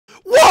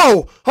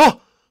Whoa!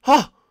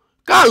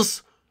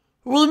 Guys,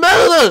 we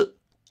made it!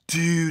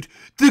 Dude,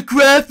 the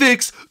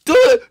graphics,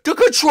 the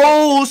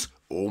controls!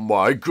 Oh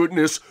my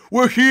goodness,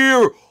 we're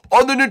here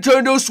on the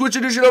Nintendo Switch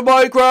edition of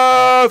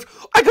Minecraft!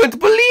 I can't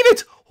believe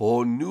it!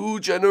 Oh,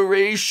 new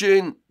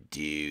generation.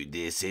 Dude,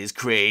 this is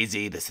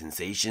crazy. The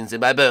sensations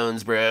in my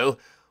bones, bro.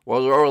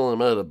 Well, they're only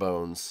made of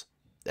bones.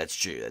 That's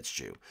true, that's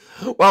true.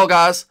 Well,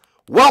 guys,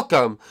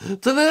 welcome to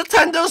the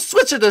Nintendo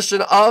Switch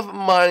edition of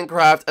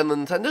Minecraft and the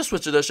Nintendo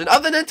Switch edition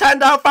of the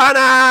Nintendo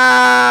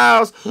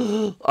Funhouse!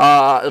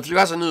 If you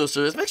guys are new to the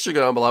series, make sure you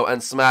go down below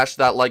and smash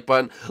that like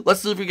button.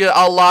 Let's see if we get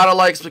a lot of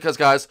likes because,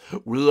 guys,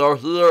 we are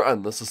here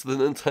and this is the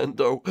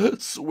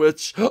Nintendo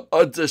Switch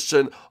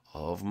edition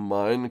of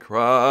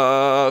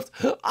Minecraft.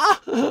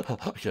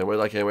 I can't wait,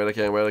 I can't wait.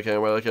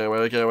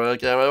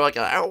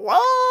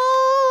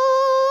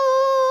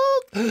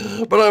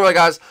 But anyway,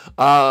 guys,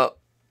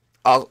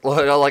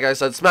 like I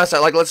said, smash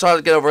that like. Let's try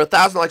to get over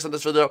 1,000 likes on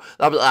this video.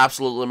 That'd be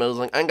absolutely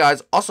amazing. And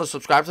guys, also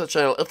subscribe to the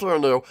channel if you're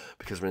new,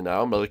 because we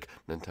now make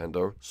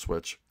Nintendo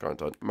Switch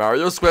content.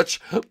 Mario Switch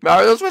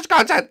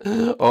content.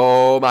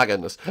 Oh my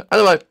goodness.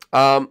 Anyway,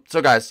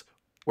 so guys,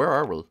 where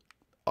are we?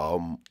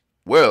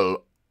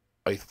 Well,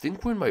 I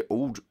think we're in my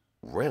old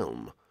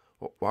realm.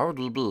 Why would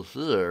we be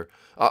here?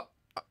 I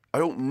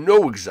don't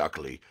know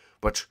exactly,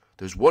 but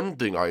there's one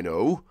thing I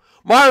know.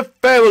 My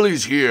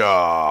family's here.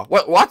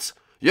 What?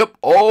 Yep,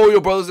 all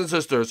your brothers and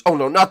sisters. Oh,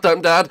 no, not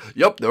them, Dad.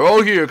 Yep, they're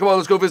all here. Come on,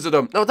 let's go visit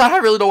them. No, Dad, I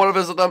really don't want to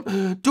visit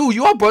them. Dude,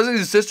 you have brothers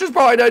and sisters,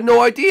 bro? I had no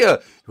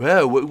idea.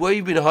 Well, why have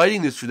you been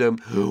hiding this from them?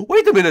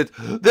 Wait a minute.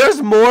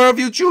 There's more of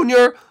you,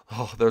 Junior.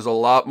 Oh, there's a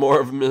lot more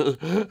of me,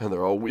 and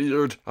they're all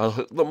weird. I'll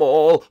hit them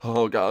all.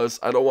 Oh, guys,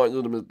 I don't want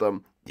you to meet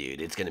them. Dude,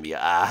 it's gonna be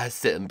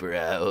awesome,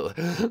 bro.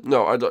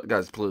 No, I don't.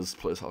 Guys, please,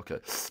 okay.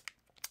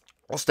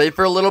 I'll stay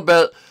for a little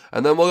bit,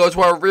 and then we'll go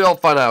to our real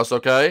fun house,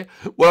 okay?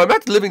 Well, I'm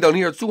not living down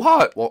here. It's too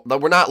hot. Well,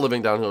 we're not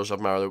living down here, Chef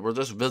Mario. We're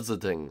just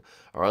visiting,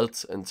 all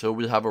right? Until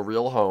we have a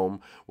real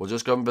home, we'll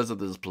just come visit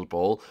these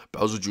people.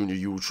 Bowser Jr.,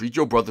 you will treat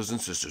your brothers and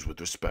sisters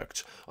with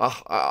respect.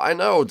 I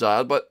know,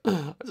 Dad, but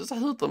I just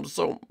hate them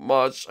so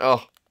much.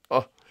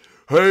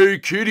 Hey,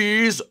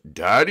 kiddies,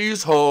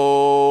 Daddy's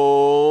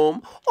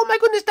home. Oh, my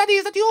goodness, Daddy,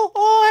 is that you?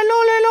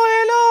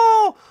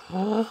 Oh,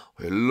 hello.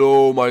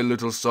 Hello, my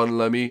little son,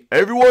 Lemmy.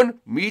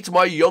 Everyone, meet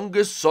my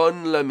youngest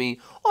son,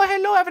 Lemmy. Oh,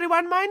 hello,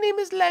 everyone. My name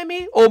is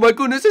Lemmy. Oh, my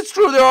goodness, it's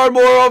true. There are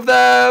more of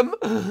them.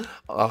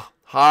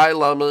 Hi,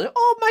 Lemmy.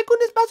 Oh, my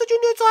goodness, Bowser Jr.,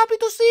 I'm so happy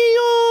to see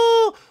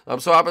you.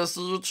 I'm so happy to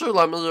see you, too,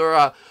 Lemmy.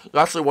 You're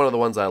actually one of the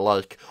ones I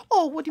like.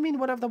 Oh, what do you mean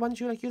one of the ones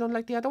you like? You don't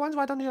like the other ones?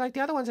 Why don't you like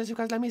the other ones? It's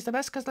because Lemmy's the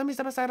best. Because Lemmy's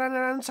the best. I run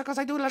around in circles.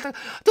 I do like the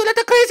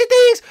crazy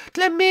things.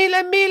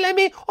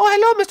 Lemmy. Oh,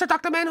 hello, Mr.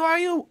 Dr. Man. Who are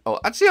you? Oh,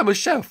 actually, I'm a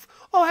chef.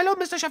 Oh, hello,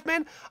 Mr. Chef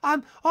Man.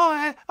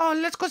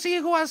 Let's go see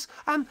who else.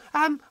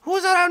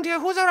 Who's around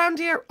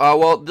here?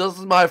 Well, this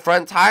is my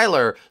friend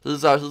Tyler.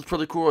 He's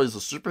pretty cool. He's a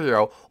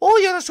superhero. Oh,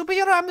 you're a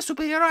superhero? I'm a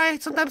superhero.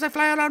 Sometimes I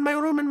fly around my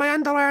room in my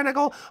underwear and I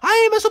go,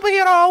 I'm a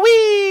superhero.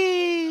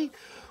 Whee!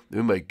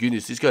 Oh my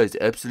goodness, this guy is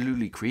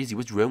absolutely crazy.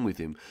 What's wrong with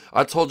him?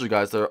 I told you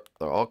guys, they're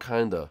all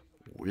kind of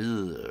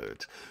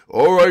weird.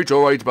 All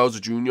right, Bowser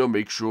Jr.,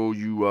 make sure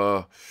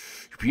you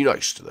be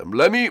nice to them.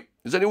 Lemmy,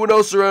 is anyone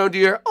else around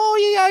here? Oh,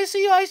 yeah, I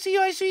see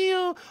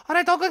you. All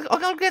right, I'll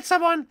go get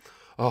someone.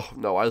 Oh,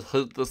 no, I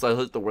hate this. I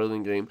hate the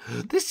waiting game.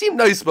 They seem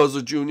nice,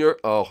 Bowser Jr.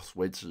 Oh,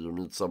 wait till you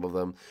meet some of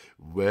them.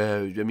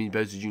 Well, I mean,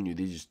 Bowser Jr.,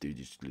 they're just a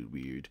little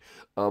weird.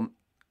 Oh,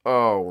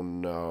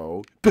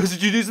 no. Bowser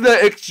Jr., isn't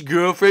that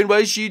ex-girlfriend? Why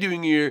is she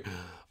doing here?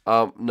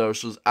 No,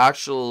 she's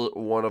actually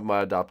one of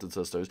my adopted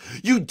sisters.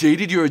 You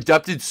dated your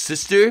adopted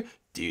sister?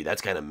 Dude,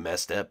 that's kind of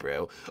messed up,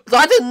 bro.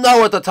 I didn't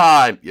know at the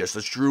time. Yes,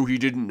 that's true. He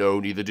didn't know.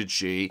 Neither did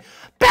she.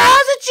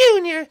 Bowser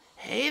Jr.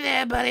 Hey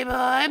there, buddy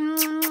boy.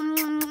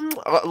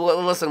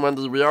 Listen,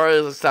 Wendy, we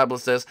already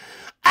established this.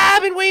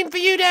 I've been waiting for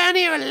you down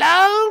here a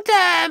long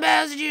time,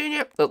 Bowser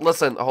Jr.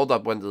 Listen, hold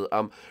up, Wendy.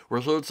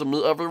 We're here to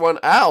meet everyone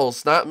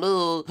else, not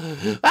me.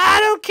 I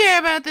don't care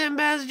about them,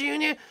 Bowser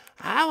Jr.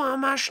 I want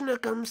my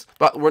schnookums.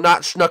 But we're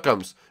not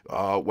schnookums.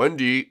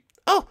 Wendy.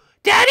 Oh,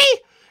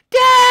 Daddy!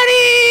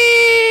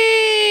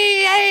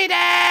 Hey,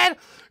 Dad!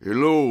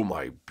 Hello,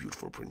 my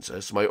beautiful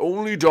princess, my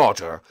only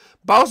daughter.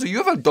 Bowser, you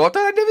have a daughter?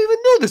 I never even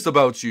knew this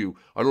about you.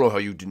 I don't know how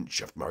you didn't,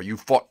 Chef Mario. You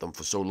fought them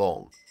for so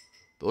long.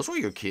 Those were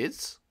your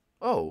kids?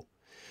 Oh.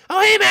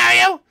 Oh, hey,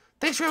 Mario!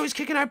 Thanks for always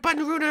kicking our butt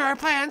and ruining our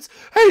plans.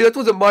 Hey, that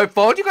wasn't my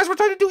fault. You guys were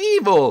trying to do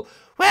evil.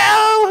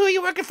 Well, who are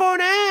you working for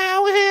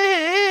now?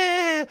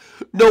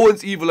 No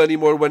one's evil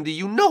anymore, Wendy.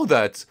 You know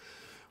that.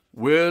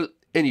 Well,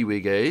 anyway,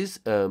 guys,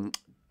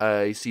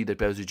 I see that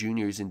Bowser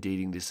Jr. isn't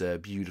dating this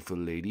beautiful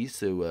lady,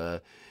 so,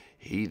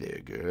 hey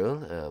there,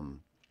 girl.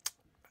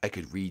 I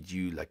could read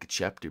you like a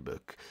chapter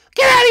book.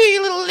 Get out of here,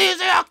 you little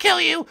loser! I'll kill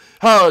you!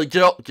 Oh,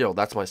 Gil,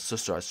 that's my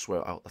sister, I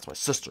swear. Oh, that's my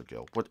sister,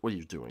 Gil. What are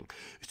you doing?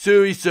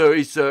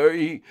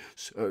 Sorry.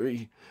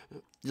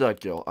 Yeah,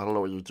 Gil, I don't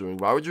know what you're doing.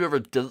 Why would you ever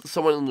date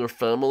someone in your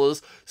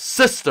family's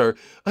sister?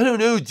 I don't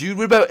know, dude.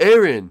 What about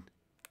Aaron?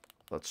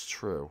 That's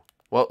true.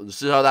 Well, you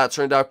see how that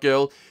turned out,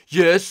 Gil?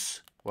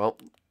 Yes. Well,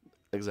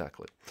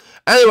 Exactly.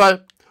 Anyway,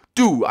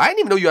 dude, I didn't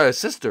even know you had a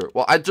sister.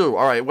 Well, I do.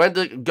 All right,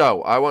 Wendy,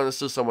 go. I want to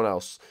see someone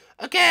else.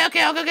 Okay,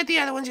 I'll go get the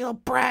other ones, you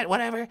little brat,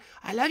 whatever.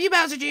 I love you,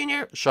 Bowser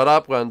Jr. Shut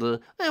up, Wendy.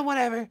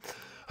 Whatever.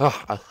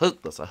 Oh, I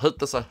hate this. I hate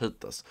this. I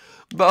hate this.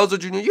 Bowser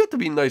Jr., you have to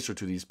be nicer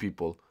to these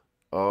people.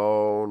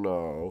 Oh,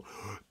 no.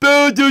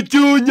 Bowser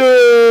Jr.!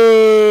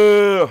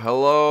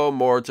 Hello,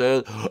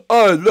 Morton.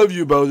 I love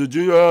you, Bowser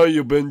Jr. How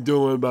you been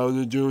doing,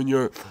 Bowser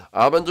Jr.?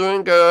 I've been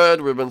doing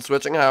good. We've been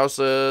switching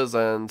houses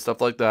and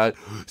stuff like that.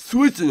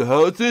 Switching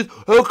houses?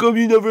 How come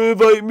you never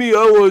invite me?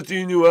 I want to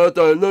see you out.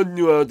 I love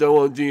you out. I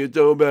want to see you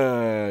so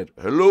bad.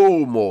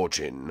 Hello,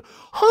 Morton.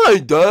 Hi,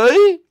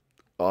 Day.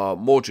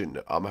 Morton,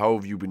 how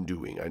have you been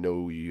doing? I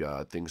know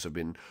things have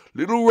been a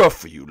little rough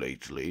for you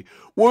lately.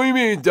 What do you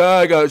mean, Dad?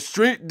 I got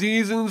straight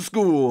D's in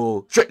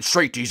school.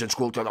 Straight D's in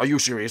school? Are you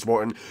serious,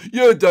 Morton?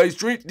 Yeah, Dad,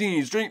 straight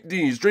D's, straight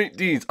D's, straight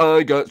D's.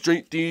 I got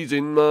straight D's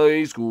in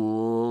my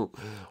school.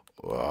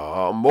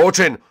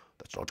 Morton,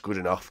 that's not good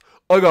enough.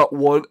 I got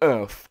 1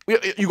 F.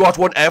 You got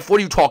 1 F? What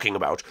are you talking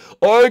about?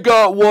 I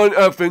got 1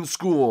 F in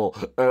school,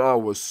 and I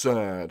was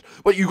sad.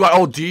 But you got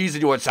all D's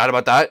and you weren't sad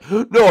about that?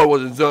 No, I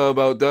wasn't sad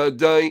about that,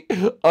 Day.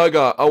 I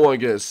want to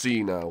get a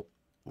C now.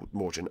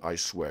 Morton, I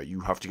swear, you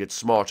have to get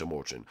smarter,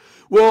 Morton.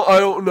 Well, I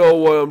don't know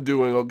what I'm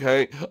doing,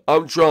 okay?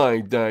 I'm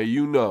trying, Day,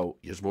 you know.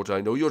 Yes, Morton,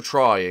 I know you're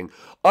trying.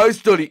 I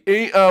study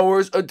 8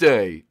 hours a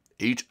day.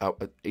 8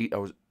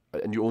 hours,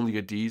 and you only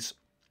get D's?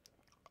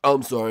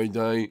 I'm sorry,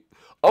 Day.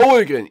 I want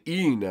to get an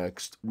E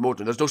next.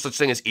 Morton, there's no such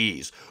thing as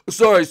E's.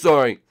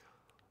 Sorry.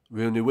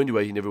 Well, no wonder why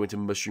you never went to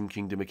Mushroom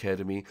Kingdom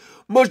Academy.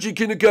 Mushroom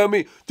Kingdom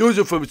Academy? Those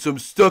are from some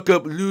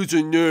stuck-up loser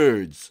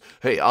nerds.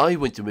 Hey, I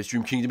went to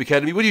Mushroom Kingdom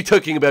Academy. What are you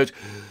talking about?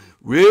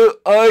 Well,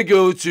 I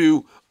go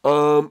to,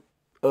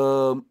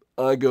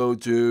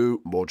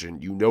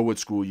 Morton, you know what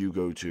school you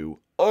go to.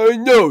 I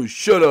know.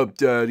 Shut up,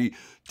 Daddy.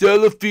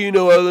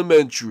 Delfino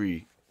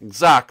Elementary.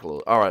 Exactly.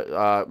 All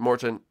right,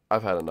 Morton,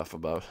 I've had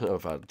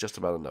just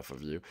about enough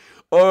of you.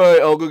 All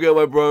right, I'll go get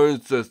my brother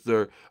and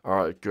sister. All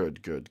right,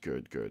 good.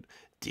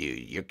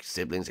 Dude, your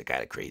siblings are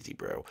kind of crazy,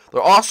 bro.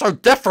 They're all so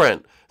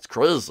different. It's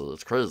crazy.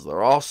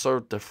 They're all so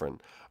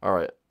different. All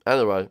right.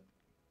 Anyway,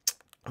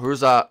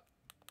 who's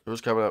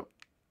coming up?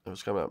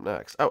 Who's coming up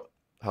next? Oh,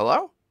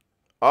 hello?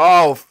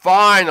 Oh,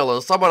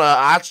 finally, someone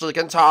I actually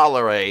can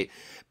tolerate.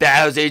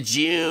 Bowser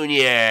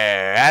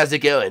Jr. How's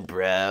it going,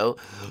 bro?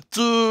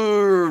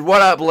 Dude,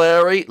 what up,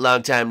 Larry?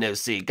 Long time no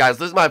see. Guys,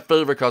 this is my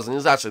favorite cousin.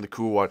 This is actually the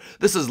cool one.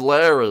 This is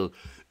Larry. Oh,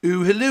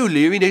 hello,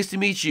 Larry. Nice to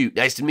meet you.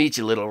 Nice to meet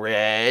you, Little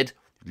Red.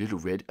 Little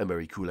Red? I'm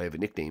very cool. I have a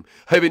nickname.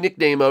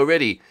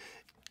 Already.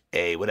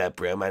 Hey, what up,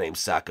 bro? My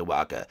name's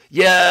Sakawaka.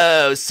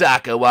 Yo,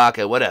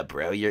 Sakawaka. What up,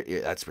 bro?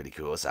 That's pretty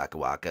cool,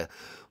 Sakawaka.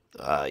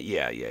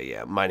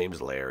 Yeah. My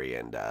name's Larry,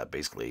 and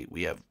basically,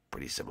 we have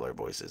pretty similar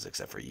voices,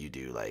 except for you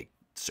do, like,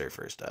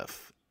 surfer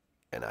stuff,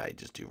 and I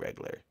just do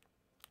regular.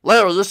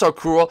 Larry, you're so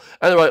cool.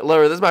 Anyway,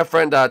 Larry, this is my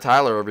friend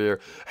Tyler over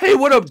here. Hey,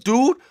 what up,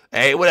 dude?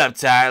 Hey, what up,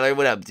 Tyler?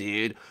 What up,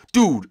 dude?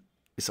 Dude,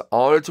 it's an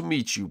honor to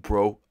meet you,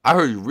 bro. I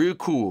heard you're real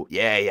cool.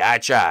 Yeah, I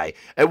try.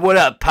 And what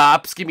up,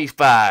 Pops? Give me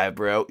 5,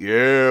 bro.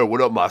 Yeah, what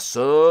up, my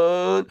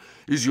son?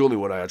 He's the only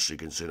one I actually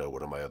consider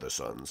one of my other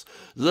sons.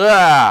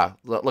 Yeah,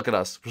 look at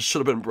us. We should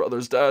have been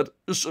brothers, Dad.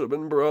 We should have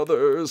been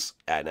brothers.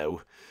 I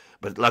know,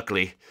 but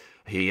luckily,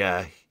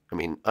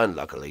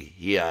 unluckily,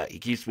 he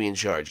keeps me in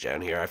charge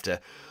down here. I have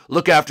to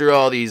look after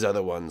all these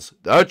other ones.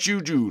 That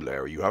you do,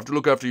 Larry. You have to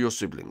look after your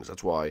siblings.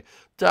 That's why.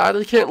 Dad,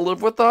 he can't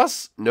live with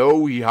us?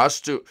 No, he has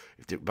to.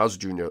 Bowser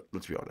Jr.,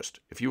 let's be honest.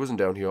 If he wasn't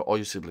down here, all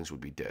your siblings would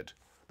be dead.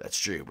 That's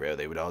true, bro.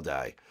 They would all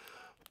die.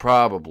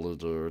 Probably,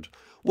 dude.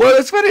 Well,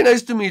 it's very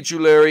nice to meet you,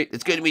 Larry.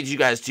 It's good to meet you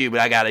guys, too, but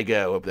I gotta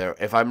go up there.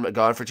 If I'm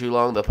gone for too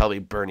long, they'll probably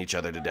burn each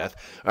other to death.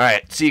 All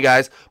right, see you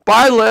guys.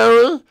 Bye,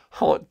 Larry.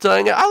 Oh,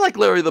 dang it. I like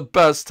Larry the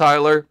best,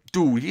 Tyler.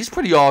 Dude, he's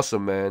pretty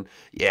awesome, man.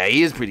 Yeah,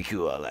 he is pretty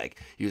cool.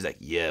 He was like,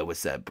 yeah,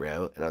 what's up,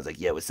 bro? And I was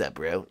like, yeah, what's up,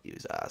 bro? He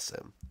was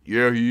awesome.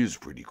 Yeah, he is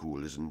pretty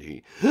cool, isn't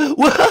he?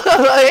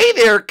 Hey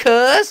there,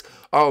 cuz.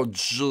 Oh,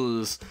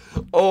 jeez.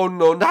 Oh,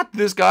 no, not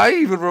this guy. I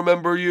even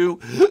remember you.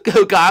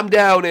 Calm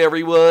down,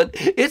 everyone.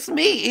 It's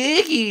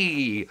me,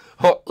 Iggy.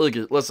 Oh,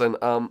 Iggy, listen,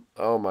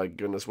 oh my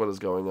goodness, what is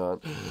going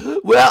on?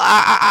 Well,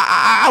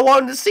 I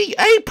wanted to see.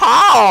 Hey,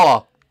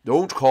 Paul.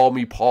 Don't call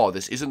me Paul.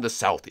 This isn't the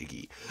South,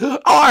 Iggy.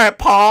 Alright,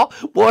 Paul.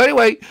 Well,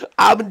 anyway,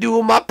 I've been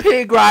doing my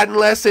pig riding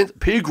lessons.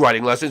 Pig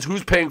riding lessons?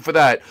 Who's paying for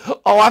that?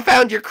 Oh, I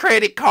found your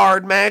credit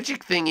card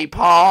magic thingy,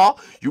 Paul.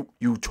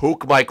 You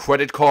took my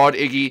credit card,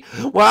 Iggy?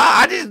 Well,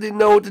 I just didn't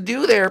know what to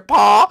do there,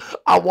 Paul.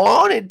 I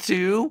wanted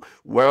to.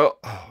 Well,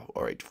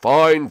 alright,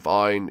 fine,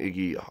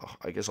 Iggy.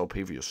 I guess I'll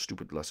pay for your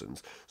stupid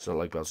lessons. It's not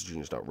like Bowser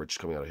Jr.'s not rich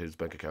coming out of his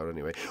bank account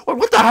anyway.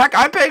 What the heck?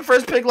 I'm paying for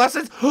his pig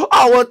lessons?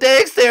 Oh, well,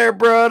 thanks there,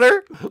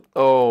 brother.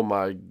 Oh,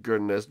 my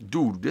goodness.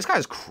 Dude, this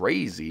guy's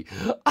crazy.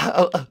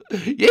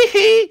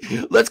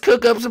 Let's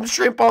cook up some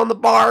shrimp on the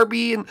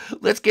Barbie, and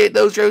let's get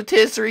those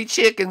rotisserie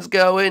chickens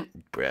going.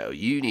 Bro,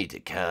 you need to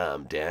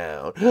calm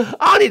down.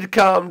 I need to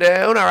calm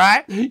down,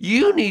 alright?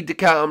 You need to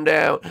calm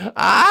down.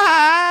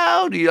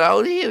 Alright,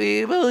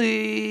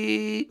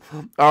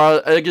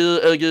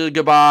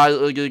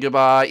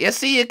 goodbye. Yeah,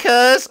 see you,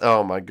 cuz.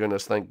 Oh my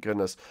goodness, thank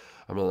goodness.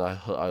 I mean, I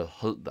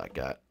hurt that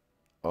guy.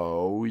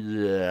 Oh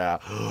yeah.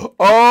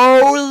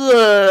 Oh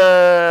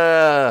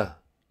yeah.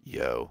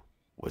 Yo,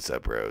 what's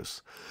up,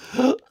 bros?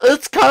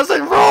 It's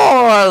Cousin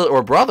Roy!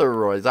 Or Brother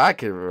Roy, as I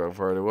can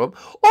refer to him.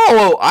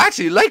 Oh, I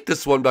actually liked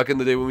this one back in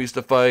the day when we used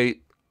to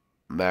fight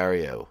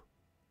Mario.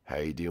 How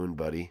you doing,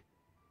 buddy?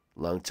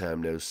 Long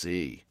time no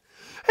see.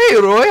 Hey,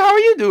 Roy, how are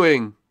you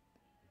doing?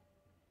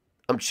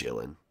 I'm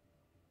chilling.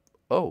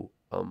 Oh,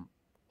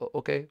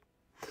 okay.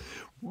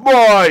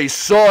 My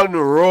son,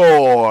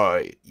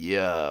 Roy!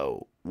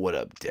 Yo, what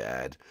up,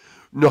 Dad?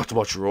 Not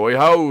much, Roy.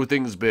 How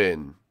things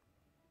been?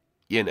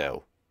 You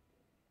know,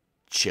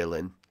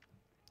 chilling.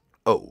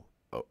 Oh,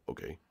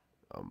 okay.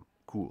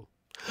 Cool.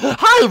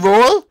 Hi,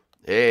 Roy!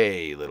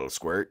 Hey, little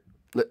squirt.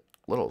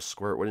 Little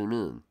squirt, what do you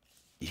mean?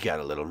 You got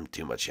a little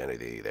too much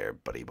energy there,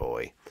 buddy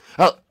boy.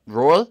 Oh,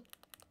 Roy?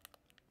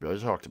 We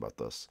already talked about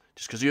this.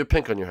 Just because you have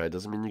pink on your head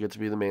doesn't mean you get to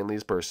be the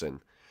manliest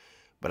person.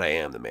 But I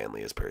am the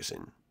manliest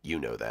person. You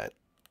know that.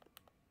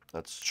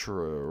 That's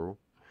true.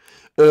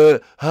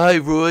 Hi,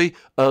 Roy.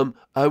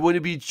 I want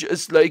to be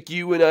just like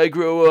you when I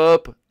grow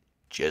up.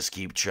 Just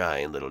keep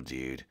trying, little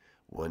dude.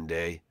 One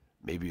day,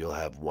 maybe you'll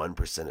have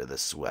 1% of the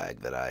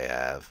swag that I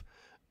have.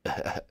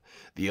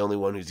 The only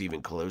one who's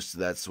even close to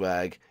that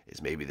swag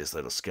is maybe this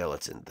little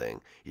skeleton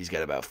thing. He's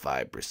got about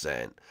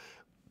 5%.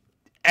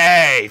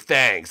 Hey,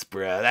 thanks,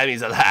 bro. That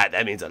means a lot.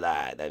 That means a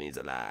lot. That means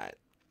a lot.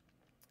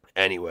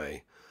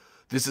 Anyway,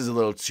 this is a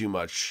little too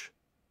much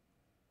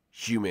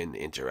human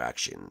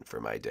interaction for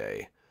my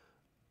day.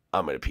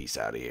 I'm gonna peace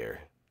out of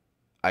here.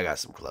 I got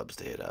some clubs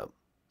to hit up.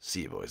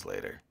 See you boys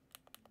later.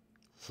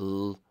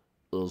 He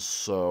is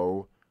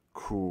so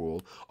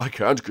cool. I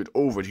can't get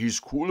over it. He's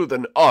cooler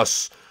than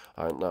us.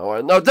 I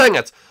know. Dang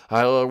it!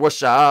 I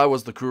wish I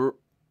was the cool.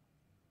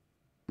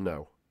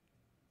 No.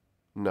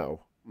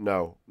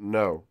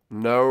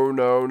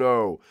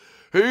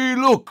 Hey,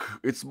 look!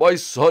 It's my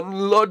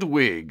son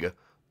Ludwig.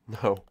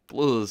 No,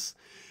 please.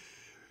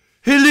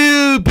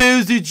 Hello,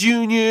 Bowser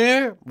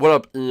Jr. What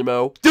up,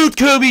 emo? Don't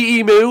call me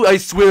emo. I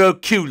swear I'll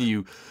kill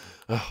you.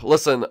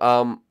 Listen,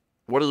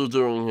 what are you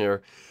doing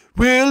here?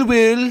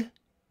 Well,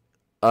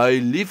 I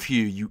live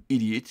here, you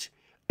idiot.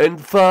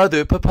 And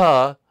father,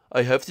 papa,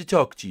 I have to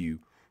talk to you.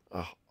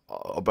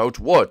 About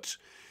what?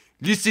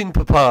 Listen,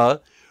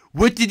 papa,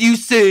 what did you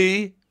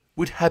say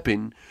would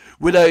happen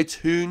when I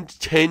turned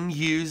 10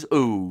 years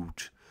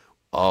old?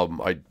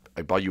 I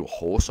buy you a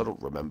horse, I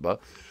don't remember.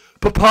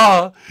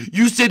 Papa,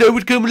 you said I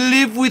would come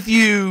live with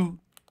you.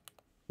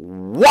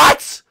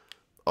 What?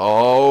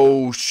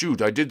 Oh,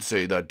 shoot, I did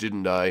say that,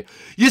 didn't I?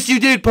 Yes, you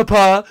did,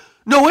 Papa.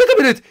 No, wait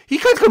a minute. He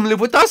can't come live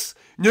with us.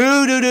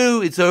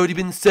 No. It's already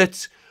been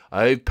set.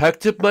 I've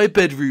packed up my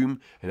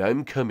bedroom, and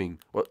I'm coming.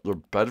 What, your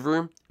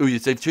bedroom? Oh,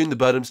 yes, I've turned the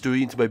bottom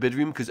story into my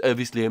bedroom, because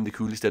obviously I'm the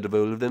coolest out of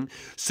all of them.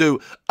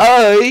 So,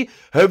 I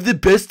have the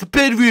best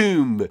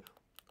bedroom.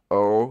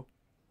 Oh,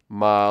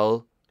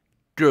 my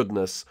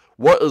goodness.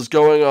 What is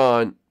going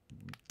on?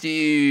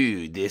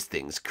 Dude, this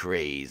thing's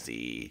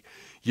crazy.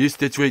 Yes,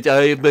 that's right.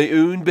 I have my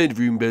own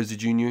bedroom, Bowser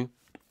Jr.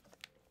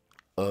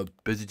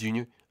 Bowser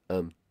Jr.?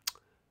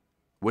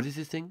 What is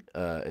this thing?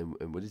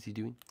 And what is he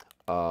doing?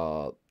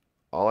 All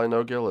I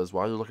know, Gil, is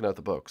why are you looking at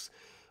the books?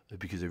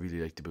 Because I really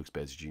like the books,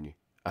 Bowser Jr.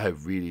 I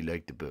really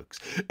like the books.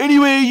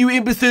 Anyway, you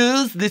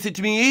imbeciles, listen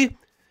to me.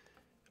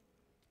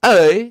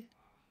 I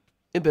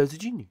am Bowser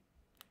Jr.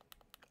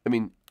 I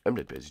mean, I'm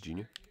not Bowser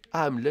Jr.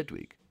 I'm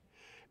Ludwig.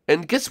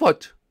 And guess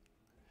what?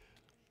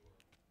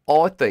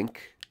 I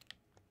think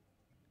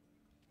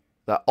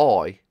that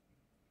I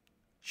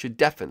should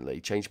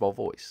definitely change my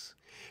voice.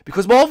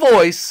 Because my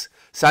voice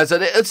sounds a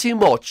little too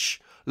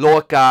much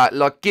like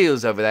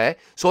Gil's over there.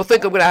 So I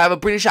think I'm going to have a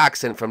British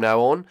accent from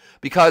now on.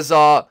 Because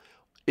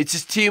it's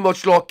just too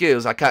much like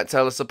Gil's. I can't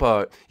tell us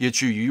apart. Yeah,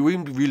 true. You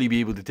wouldn't really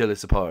be able to tell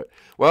us apart.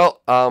 Well,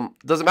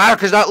 doesn't matter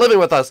because you're not living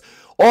with us.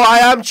 Or I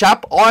am,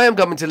 chap. I am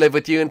coming to live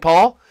with you and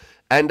Paul.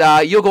 And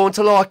you're going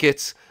to like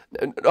it.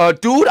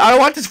 Dude, I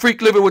want this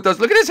freak living with us.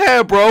 Look at his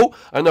hair, bro.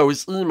 I know,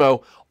 it's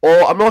emo.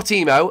 Oh, I'm not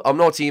emo.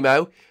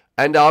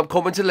 And I'm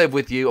coming to live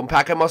with you. I'm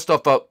packing my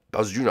stuff up.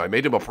 Bowser Jr., I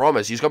made him a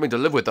promise. He's coming to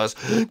live with us.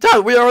 Dad,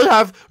 we already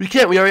have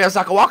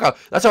Zakawaka.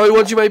 That's how he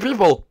wants you many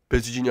people.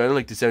 Bowser Jr., I don't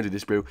like the sound of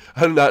this, bro.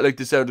 I do not like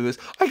the sound of this.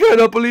 I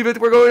cannot believe it.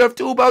 We're going to have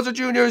 2 Bowser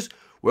Jr.'s.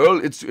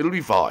 Well, it'll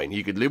be fine.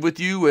 He could live with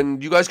you,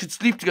 and you guys could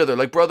sleep together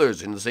like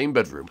brothers in the same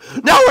bedroom.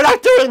 No, we're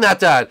not doing that,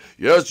 Dad.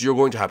 Yes, you're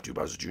going to have to,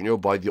 Bowser Jr.,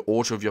 by the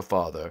order of your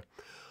father.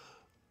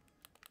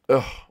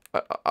 Ugh,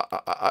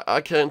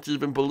 I can't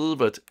even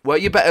believe it. Well,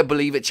 you better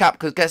believe it, chap,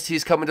 because guess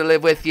who's coming to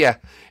live with you?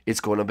 It's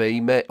going to be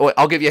me. Oh,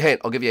 I'll give you a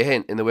hint.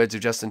 In the words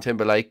of Justin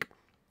Timberlake.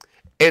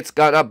 It's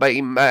going to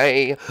be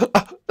me.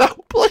 No,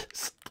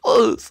 please.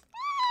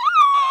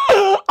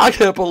 I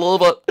can't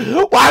believe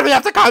it. Why do we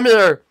have to come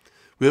here?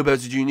 Well,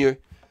 Bowser Jr.,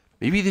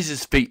 Maybe this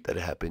is fate that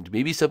happened.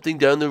 Maybe something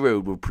down the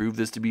road will prove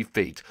this to be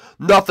fate.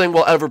 Nothing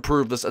will ever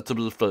prove this to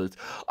be fate.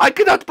 I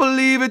cannot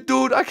believe it,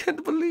 dude. I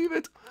can't believe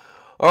it.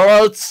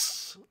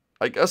 Alright.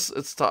 I guess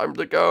it's time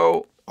to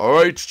go.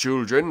 Alright,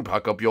 children.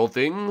 Pack up your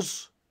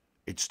things.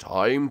 It's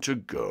time to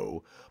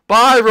go.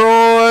 Bye,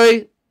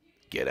 Roy.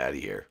 Get out of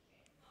here.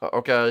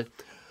 Okay.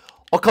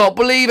 I can't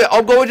believe it.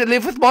 I'm going to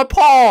live with my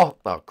pa.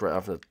 Oh, great. I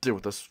have to deal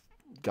with this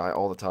guy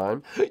all the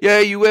time. Yeah,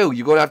 you will.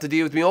 You're going to have to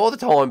deal with me all the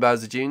time,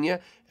 Bowser Jr.,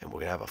 and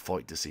we're going to have a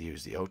fight to see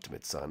who's the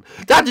ultimate son.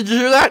 Dad, did you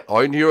hear that?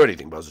 I didn't hear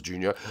anything, Bowser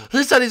Jr.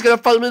 He said he's going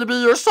to fight me to be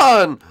your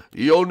son.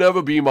 You'll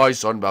never be my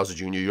son, Bowser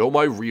Jr. You're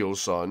my real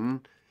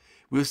son.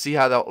 We'll see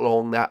how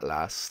long that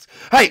lasts.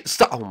 Hey,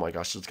 stop. Oh my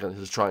gosh,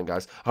 he's trying,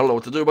 guys. I don't know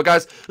what to do, but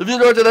guys, if you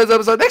enjoyed today's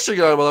episode, make sure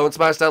you go down below and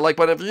smash that like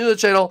button. If you're new to the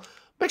channel,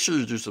 make sure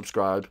you do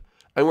subscribe.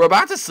 And we're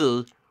about to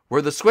see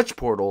where the Switch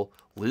portal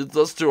leads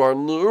us to our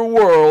new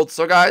world.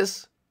 So,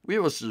 guys, we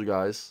will see you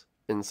guys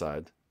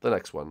inside the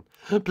next one.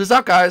 Peace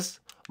out, guys.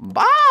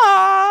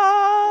 Bye.